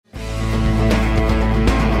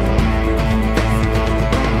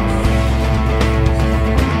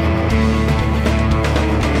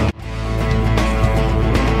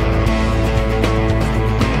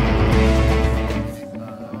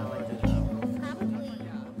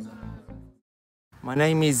My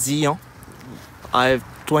name is Zian. I'm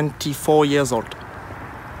 24 years old.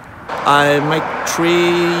 I make 3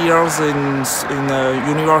 years in a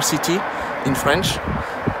university in French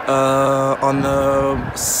on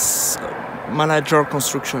manager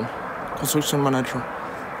construction manager.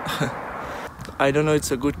 I don't know,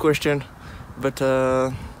 it's a good question, but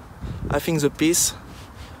I think the peace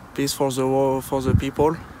for the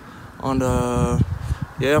people, and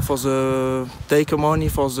yeah, for the take money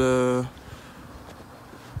for the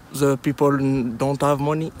people don't have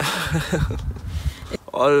money.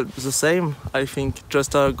 All the same, I think.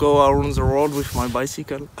 Just go around the road with my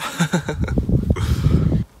bicycle.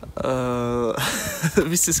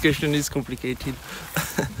 This discussion is complicated.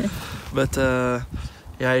 But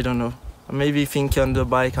yeah, I don't know. Maybe think on the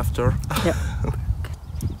bike after. Yeah.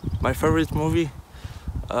 My favorite movie?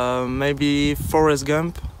 Maybe Forrest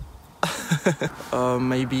Gump.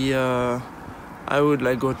 Maybe I would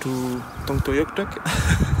like go to Tongtoyoktok.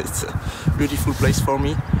 It's a beautiful place for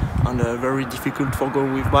me and very difficult for go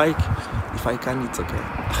with bike. If I can, it's okay.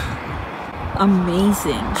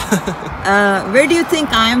 Amazing. Where do you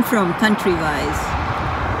think I am from, country-wise?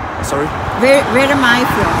 Sorry? Where am I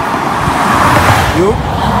from? You?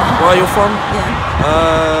 Where are you from? Yeah.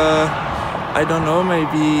 I don't know,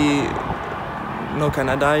 maybe no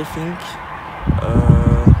Canada, I think.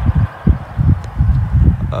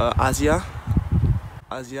 Asia.